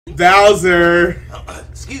Bowser.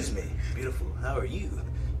 Excuse me, beautiful. How are you?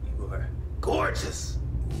 You are gorgeous.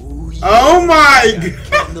 Ooh, yeah. Oh my god.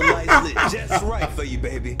 Candlelight lit just right for you,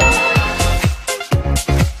 baby.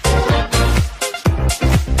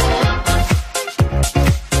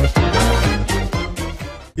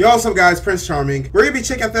 Yo, what's up guys, Prince Charming. We're gonna be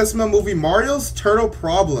checking out the SML movie Mario's Turtle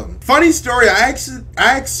Problem. Funny story, I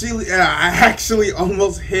actually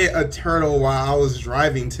almost hit a turtle while I was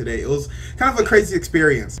driving today. It was kind of a crazy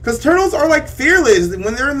experience. Because turtles are like fearless.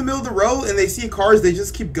 When they're in the middle of the road and they see cars, they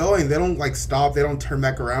just keep going. They don't like stop, they don't turn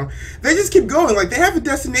back around. They just keep going. Like they have a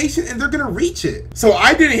destination and they're gonna reach it. So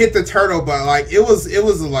I didn't hit the turtle, but like it was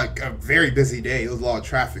like a very busy day. It was a lot of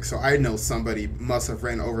traffic, so I know somebody must have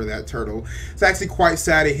ran over that turtle. It's actually quite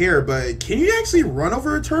sad to hear, but can you actually run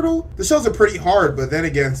over a turtle? The shells are pretty hard, but then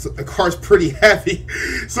again, the car's pretty heavy.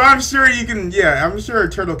 So I'm sure you can, yeah, I'm sure a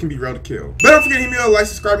turtle can be roadkill. But don't forget to hit me with a like,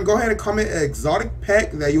 subscribe, and go ahead and comment an exotic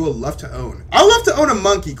pet that you would love to own. I love to own a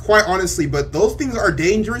monkey, quite honestly, but those things are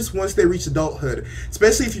dangerous once they reach adulthood.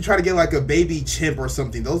 Especially if you try to get like a baby chimp or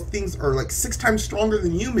something. Those things are like 6 times stronger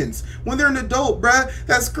than humans. When they're an adult, bruh,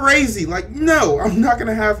 that's crazy. Like, no, I'm not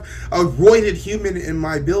gonna have a roided human in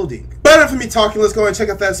my building. But enough of me talking, let's go and check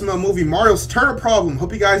out that SML movie, Mario's Turtle Problem.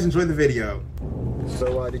 Hope you guys enjoyed the video.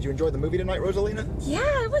 So, did you enjoy the movie tonight, Rosalina?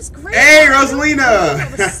 Yeah, it was great. Hey, Rosalina!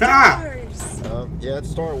 Yeah, it's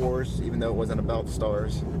Star Wars, even though it wasn't about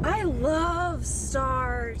stars. I love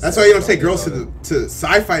stars. That's why you don't take girls to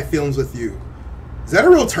sci-fi films with you. Is that a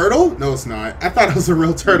real turtle? No, it's not. I thought it was a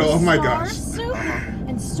real turtle. Oh my gosh. Soup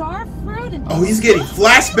and star fruit and oh, he's getting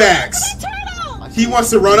flashbacks. He wants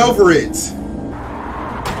to run over it.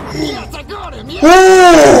 Yes, I got him! Yes.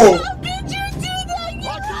 Oh! How did you do that? I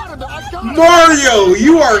got him! I got him! Mario,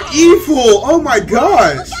 you are evil! Oh my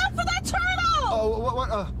gosh! Look out for that turtle! Oh,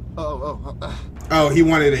 what? Oh, he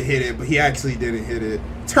wanted to hit it, but he actually didn't hit it.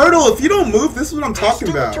 Turtle, if you don't move, this is what I'm talking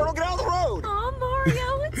about. Turtle, get out of the road! Oh,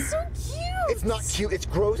 Mario, it's so cute. It's not cute, it's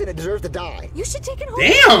gross, and it deserves to die. You should take it home.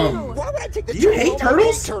 Damn! Why would I take this You turtle hate home? turtles?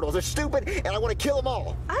 I hate turtles. They're stupid, and I want to kill them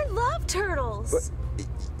all. I love turtles.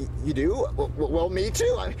 You do? Well, me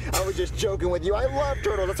too. I was just joking with you. I love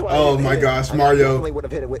turtles. That's why. Oh my gosh, Mario! You're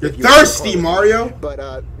if you thirsty, Mario. But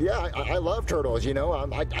yeah, I love turtles. You know,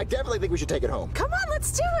 I definitely think we should take it home. Come on,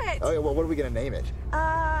 let's do it. Oh yeah, well, what are we gonna name it?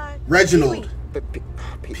 Reginald.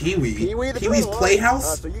 Pee-wee. Pee-Wee's turtle.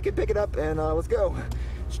 Playhouse. So you can pick it up and let's go.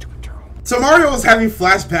 Stupid turtle. So Mario was having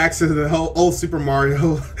flashbacks to the whole old Super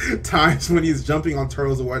Mario times when he's jumping on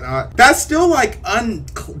turtles and whatnot. That's still like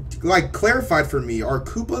clarified for me. Are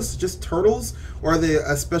Koopas just turtles, or are they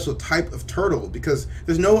a special type of turtle? Because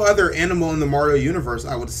there's no other animal in the Mario universe,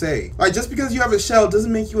 I would say. Like, just because you have a shell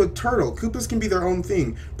doesn't make you a turtle. Koopas can be their own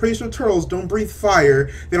thing. Pretty sure turtles don't breathe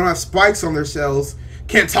fire. They don't have spikes on their shells.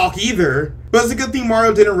 Can't talk either. But it's a good thing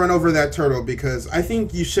Mario didn't run over that turtle, because I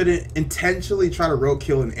think you shouldn't intentionally try to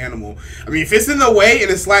roadkill an animal. I mean, if it's in the way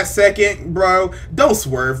and it's last second, bro, don't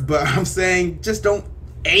swerve. But I'm saying, just don't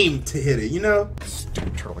aim to hit it, you know?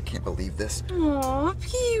 Stupid turtle, I can't believe this. Aw,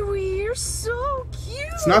 Pee-wee, you're so cute.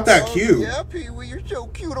 It's not that cute. Yeah, Pee-wee, you're so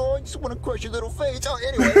cute. Oh, I just want to crush your little face. Oh,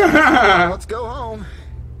 anyway, let's go home.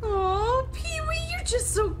 Oh, Pee-wee, you're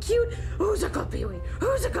just so cute. Who's a good Pee-wee?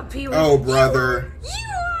 Who's a good Pee-wee? Oh, brother.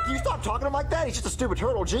 You stop talking to him like that. He's just a stupid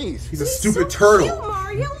turtle. Jeez. He's a stupid turtle. Cute,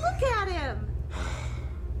 Mario, look at him.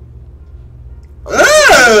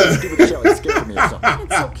 Stupid shell. He scared me or something.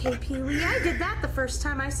 It's okay, Pee-wee. I did that the first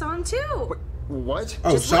time I saw him too. What?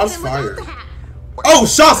 Oh, Just shots look at him without fired. the hat. Oh,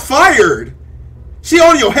 shots fired! She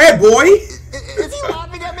on your head, boy! Is he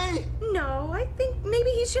laughing at me? No, I think maybe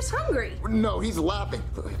he's just hungry. No, he's laughing.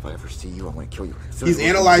 If I ever see you, I'm gonna kill you. He's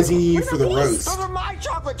analyzing you for the roast. Those are my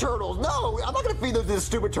chocolate turtles. No, I'm not gonna feed those to this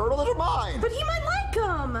stupid turtle. Those are mine. But he might like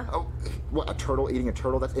them. Oh, what? A turtle eating a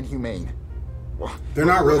turtle? That's inhumane. Well, They're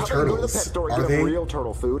not real Go to the turtles, pet store and are get they? them real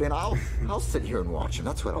turtle food, and I'll sit here and watch them.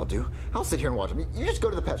 That's what I'll do. I'll sit here and watch them. You just go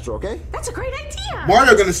to the pet store, okay? That's a great idea.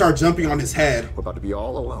 Mario gonna start jumping on his head. We're about to be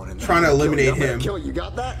all alone and Trying to eliminate I'm gonna him. Kill you. You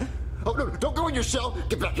got that? Oh no! Don't go in your shell.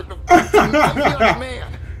 Get back here. Be like a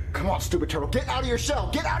man. Come on, stupid turtle. Get out of your shell.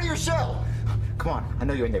 Get out of your shell. Come on. I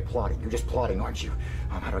know you're in there plotting. You're just plotting, aren't you?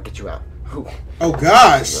 How do I get you out? Who? Oh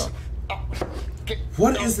gosh!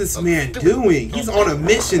 What is this man doing? He's on a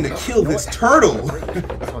mission to kill this turtle.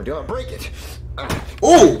 Break it.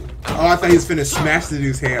 Oh! Oh, I thought he was finna smash the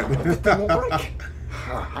dude's hand.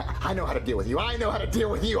 I know how to deal with you. I know how to deal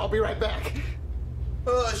with you. I'll be right back.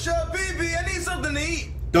 Shut baby, I need something to eat.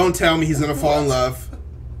 Don't tell me he's gonna fall in love.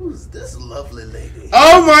 Who's this lovely lady?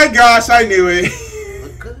 Oh my gosh, I knew it.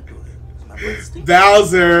 Look good to it. Is my breath stink?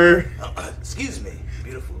 Bowser. Excuse me,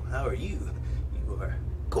 beautiful. How are you? You are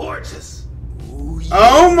gorgeous. Ooh,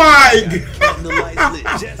 Oh my Keeping the lights lit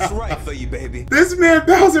just right for you, baby. This man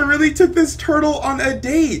Bowser really took this turtle on a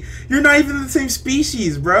date. You're not even the same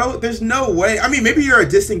species, bro. There's no way. I mean, maybe you're a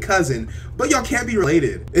distant cousin, but y'all can't be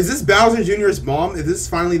related. Is this Bowser Jr.'s mom? Is this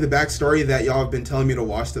finally the backstory that y'all have been telling me to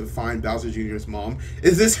watch to find Bowser Jr.'s mom?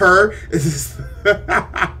 Is this her? Is this...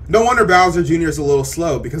 No wonder Bowser Jr. is a little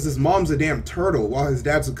slow, because his mom's a damn turtle while his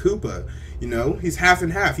dad's a Koopa. You know, he's half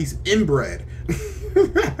and half. He's inbred.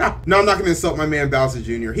 No, I'm not going to insult my man Bowser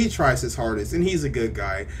Jr. He tries his hardest, and he's a good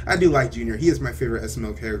guy. I do like Jr. He is my favorite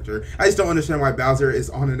SML character. I just don't understand why Bowser is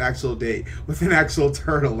on an actual date with an actual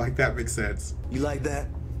turtle. Like, that makes sense. You like that?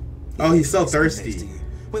 Oh, he's so thirsty.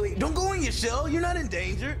 Wait, don't go in your shell. You're not in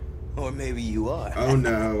danger. Or maybe you are. Oh,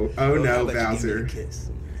 no. Oh, no, Bowser.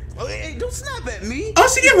 Oh, hey, don't snap at me. Oh,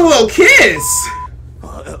 she gave him a little kiss.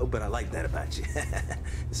 Oh, but I like that about you.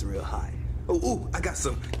 It's real hot. Oh, I got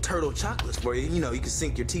some turtle chocolates for you. You know, you can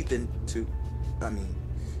sink your teeth into. I mean,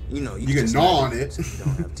 you know, you can gnaw on it. You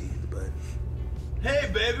don't have teeth, but. Hey,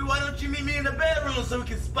 baby, why don't you meet me in the bedroom so we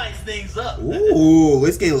can spice things up? Ooh,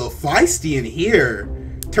 it's getting a little feisty in here.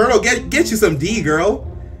 Turtle, get you some D,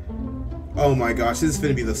 girl. Oh my gosh, this is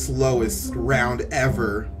gonna be the slowest round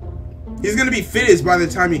ever. He's gonna be finished by the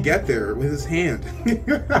time you get there with his hand.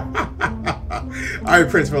 Alright,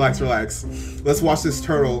 Prince, relax. Let's watch this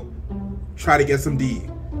turtle try to get some D.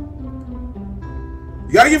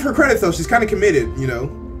 You gotta give her credit though, she's kinda committed, you know.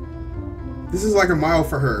 This is like a mile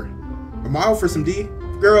for her. A mile for some D?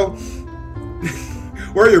 Girl,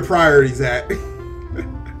 where are your priorities at?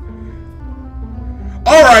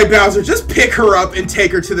 Alright, Bowser, just pick her up and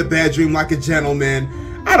take her to the bedroom like a gentleman.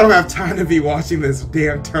 I don't have time to be watching this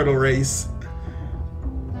damn turtle race.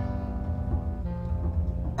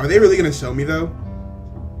 Are they really gonna show me though?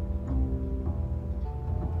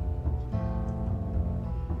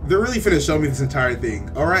 They're really finna show me this entire thing.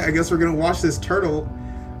 Alright, I guess we're gonna watch this turtle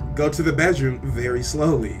go to the bedroom very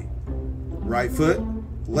slowly. Right foot,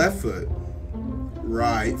 left foot.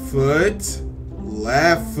 Right foot,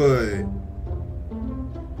 left foot.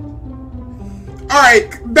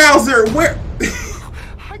 Alright, Bowser, where...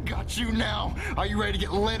 I got you now. Are you ready to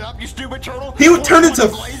get lit up, you stupid turtle? He would turn into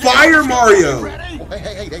Fire Mario.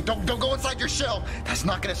 Hey, don't go inside your shell. That's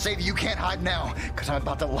not gonna save you. You can't hide now, because I'm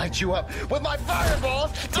about to light you up with my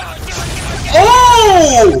fireballs.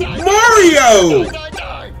 Oh, Mario!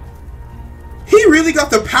 He really got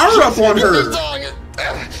the power up on her.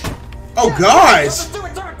 Oh gosh.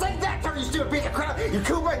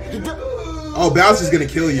 Oh, Bowser's gonna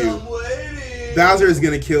kill you. Bowser is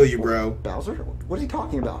gonna kill you, bro. Bowser? What are you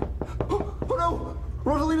talking about? Oh no!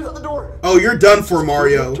 Rosalina's at the door! Oh, you're done for,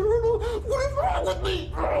 Mario. What is wrong with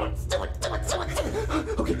me?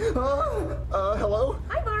 Okay, hello?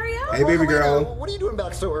 Hi, Mario. Hey, baby girl. What are you doing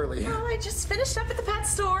back so early? Oh, I just finished up at the pet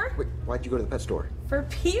store. Wait, why'd you go to the pet store? For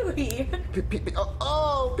Pee-wee.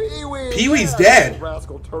 Oh, Pee-wee! Pee-wee's dead.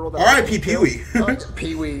 Rascal turtle. R.I.P. Pee-wee.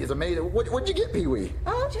 Pee-wee is amazing. What'd you get, Pee-wee?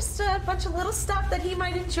 Oh, just a bunch of little stuff that he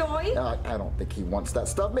might enjoy. I don't think he wants that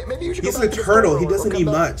stuff. Maybe you should He's go back a to the turtle. store He or doesn't come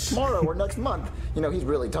need back much. tomorrow or next month. You know, he's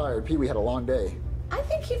really tired. Pee-wee had a long day. I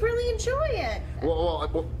think he'd really enjoy it. Well,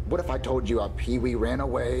 what if I told you Pee-wee ran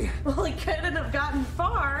away? Well, he couldn't have gotten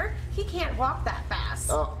far. He can't walk that fast.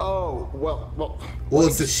 Well,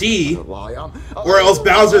 it's a she. Lie on. Or else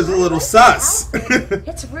Bowser's a little sus.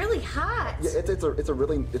 It's really hot. Yeah,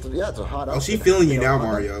 it's a hot. Oh, she feeling you now,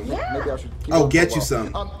 Mario. Yeah. Maybe I should keep Oh, on get for a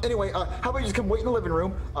you while. some. Anyway, how about you just come wait in the living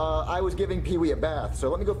room? I was giving Pee-wee a bath, so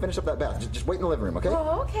let me go finish up that bath. Just wait in the living room, okay?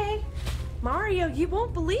 Oh, okay. Mario, you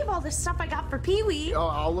won't believe all this stuff I got for Pee-wee. Oh,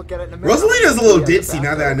 I'll look at it in a minute. Rosalina's a little ditzy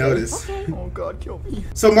now that I notice. Okay. Oh God, kill me.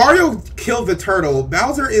 So Mario killed the turtle.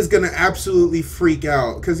 Bowser is gonna absolutely freak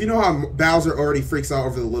out, because you know how Bowser already freaks out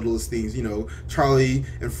over the littlest things. You know, Charlie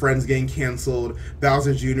and friends getting canceled,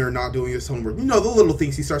 Bowser Jr. not doing his homework. You know, the little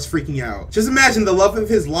things, he starts freaking out. Just imagine the love of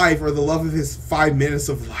his life, or the love of his 5 minutes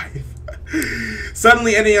of life,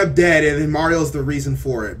 suddenly ending up dead, and then Mario's the reason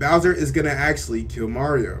for it. Bowser is gonna actually kill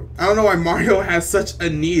Mario. I don't know why Mario has such a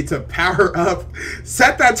need to power up,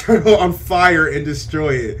 set that turtle on fire, and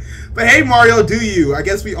destroy it. But hey, Mario, do you? I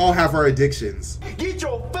guess we all have our addictions. Get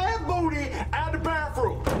your fat booty out of the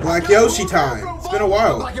bathroom. Black Yoshi time. It's been a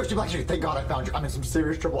while. Black Yoshi, thank God I found you. I'm in some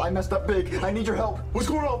serious trouble. I messed up big. I need your help. What's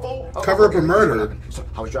going on, fool? Cover up a murder. So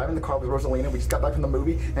I was driving the car with Rosalina. We just got back from the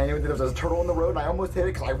movie, and there was a turtle on the road, and I almost hit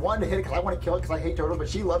it because I wanted to hit it because I want to kill it because I hate turtles, but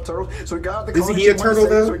she loved turtles. So we got out the car. Isn't he a turtle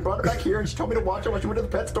though? So we brought it back here, and she told me to watch it when she went to the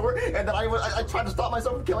pet store, and then I tried to stop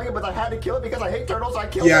myself from killing it, but I had to kill it because I hate turtles. So I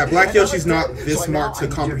killed it. Yeah, Black Yoshi's And not this so smart now to I need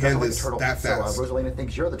you comprehend dress this like a turtle. that fast. So Rosalina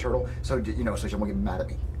thinks you're the turtle, so she won't get mad at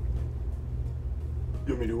me.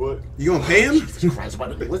 You want me to do what? You gonna pay him? Jesus Christ, why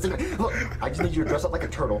don't you listen? Look, I just need you to dress up like a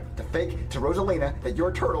turtle to fake to Rosalina that you're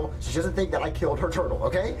a turtle so she doesn't think that I killed her turtle,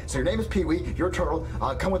 okay? So your name is Pee-wee, you're a turtle.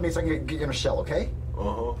 Come with me so I can get you in a shell, okay?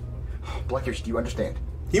 Uh-huh. Black Yoshi, do you understand?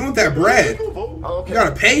 He want that bread. Oh, okay. You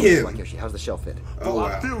gotta pay him. Black Yoshi, how's the shell fit? Oh,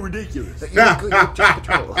 I wow. feel ridiculous. You're just a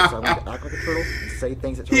turtle. So I want you to act like a turtle and say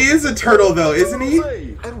things that He is a turtle though, isn't he?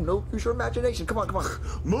 I don't know. Use your imagination. Come on, come on.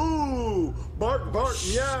 Moo! Bark, bark,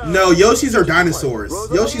 yeah. No, Yoshis are dinosaurs.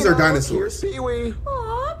 Rosalina, Yoshis are dinosaurs. Here's Pee-wee.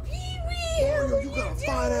 Aw, Pee-wee. How You got a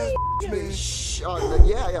fine ass man. Shh. Hey,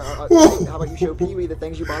 how about you show Pee-wee the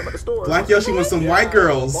things you bought him at the store? Black Yoshi with some white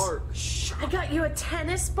girls. Bark. Shh. I got you a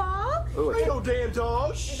tennis ball Oh, Ain't no damn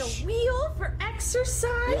dog. and a wheel for exercise.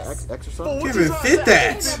 yeah, exercise. Can't even fit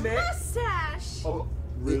that. And a mustache. Oh,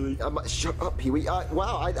 really? Shut up, Pee-wee.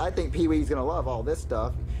 Wow, I think Pee-wee's gonna love all this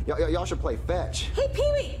stuff. Y'all should play fetch. Hey,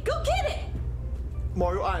 Pee-wee, go get it.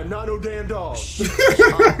 Mario, I am not no damn dog.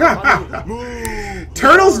 Moo!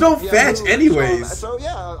 Turtles don't fetch move. anyways. So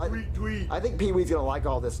yeah, Tweet, tweet. I think Pee-wee's gonna like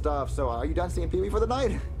all this stuff. So are you done seeing Pee-wee for the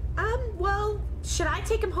night? Well, should I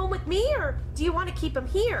take him home with me, or do you want to keep him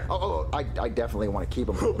here? I definitely want to keep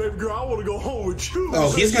him. Oh, baby girl, I want to go home with you.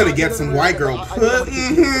 Oh, he's gonna get some white girl put.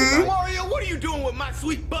 Mario, what are you doing with my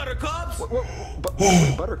sweet buttercups?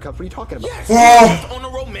 Buttercups, what are you talking about? Yes, Oh. on a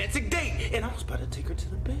romantic date, and I was about to take her to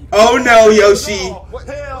the bed. Oh no, Yoshi. No,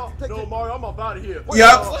 hell, no, Mario, I'm up out of here.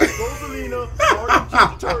 Yup. Rosalina, Mario,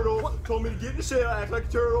 the turtle, told me to get in the shell, act like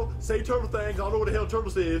a turtle, say turtle things. I don't know what the hell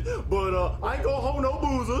turtle says, but I ain't going home no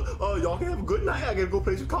boozer. Y'all can have a good night. I gotta go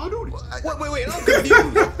play some Call of Duty. Wait, I'm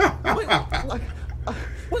confused.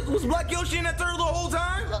 Was Black Yoshi in that turtle the whole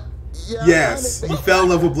time? Yeah, Yes, you fell in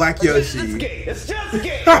love with Black It's Yoshi. gay. It's just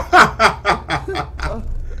gay.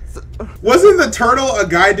 Wasn't the turtle a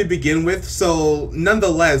guy to begin with? So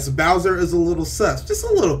nonetheless, Bowser is a little sus, just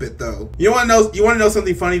a little bit though. You want to know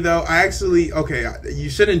something funny though? You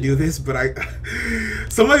shouldn't do this, but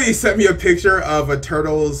somebody sent me a picture of a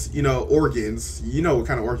turtle's, organs. You know what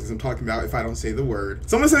kind of organs I'm talking about if I don't say the word.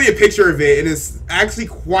 Someone sent me a picture of it, and it's actually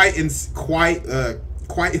quite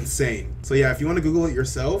insane. So yeah, if you want to Google it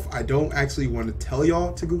yourself, I don't actually want to tell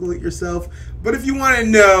y'all to Google it yourself, but if you want to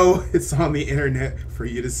know, it's on the internet for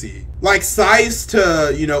you to see. Like size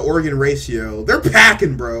to, organ ratio, they're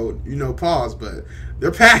packing, bro. Pause, but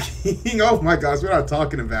they're packing. Oh my gosh, what am I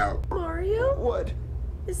talking about? Mario? What?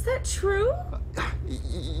 Is that true?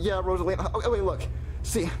 Yeah, Rosalina. Oh, wait, look.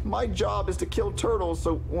 See, my job is to kill turtles,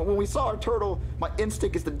 so when we saw a turtle, my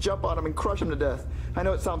instinct is to jump on him and crush him to death. I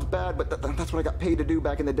know it sounds bad, but that's what I got paid to do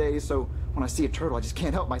back in the day, so when I see a turtle, I just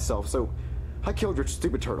can't help myself, so I killed your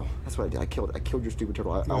stupid turtle. That's what I did. I killed your stupid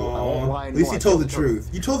turtle. I won't lie At least you told the truth.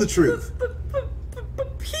 You told the truth.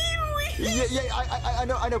 But Pee-wee! I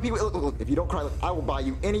know, Pee-wee. Look, if you don't cry, look, I will buy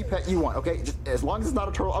you any pet you want, okay? Just as long as it's not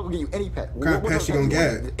a turtle, I will give you any pet. What kind of pet you gonna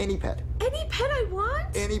get? Any pet. Any pet I want?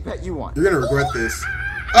 Any pet you want. You're gonna regret this.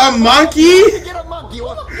 A monkey? Get a monkey.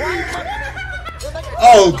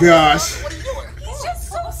 Oh gosh. What are you doing? He's just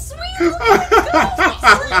so sweet.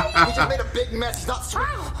 Oh He just made a big mess. He's not sweet.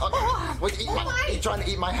 Wait, he's trying to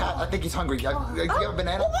eat my hat. I think he's hungry. You have a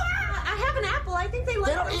banana? I have an apple. I think they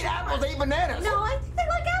like They don't eat apples. They eat bananas. No, I think they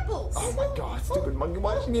like apples. Oh my god, stupid monkey.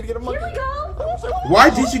 Why does he need to get a monkey? Here we go. I'm so- Why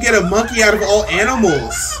did you get a monkey out of all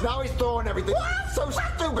animals? Now he's throwing everything. So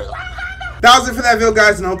stupid. That was it for that video,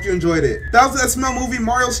 guys, and I hope you enjoyed it. That was the SML movie,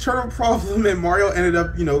 Mario's Turtle Problem, and Mario ended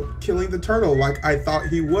up, killing the turtle like I thought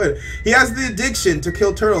he would. He has the addiction to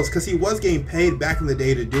kill turtles because he was getting paid back in the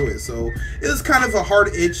day to do it, so it was kind of a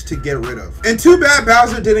hard itch to get rid of. And too bad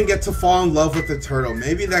Bowser didn't get to fall in love with the turtle.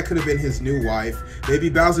 Maybe that could have been his new wife. Maybe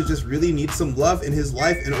Bowser just really needs some love in his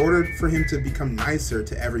life in order for him to become nicer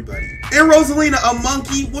to everybody. And Rosalina, a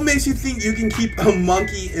monkey? What makes you think you can keep a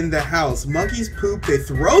monkey in the house? Monkeys poop, they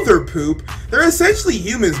throw their poop. They're essentially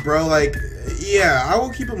humans, bro. Like, yeah, I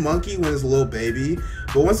will keep a monkey when it's a little baby,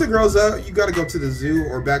 but once it grows up, you gotta go to the zoo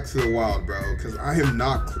or back to the wild, bro, because I am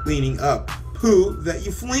not cleaning up poo that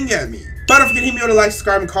you fling at me. But don't forget to hit me with a like,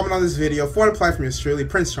 subscribe, and comment on this video. For an reply from yours truly,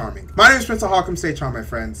 Prince Charming. My name is Prince Ohakam. Stay charmed, my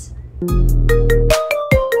friends.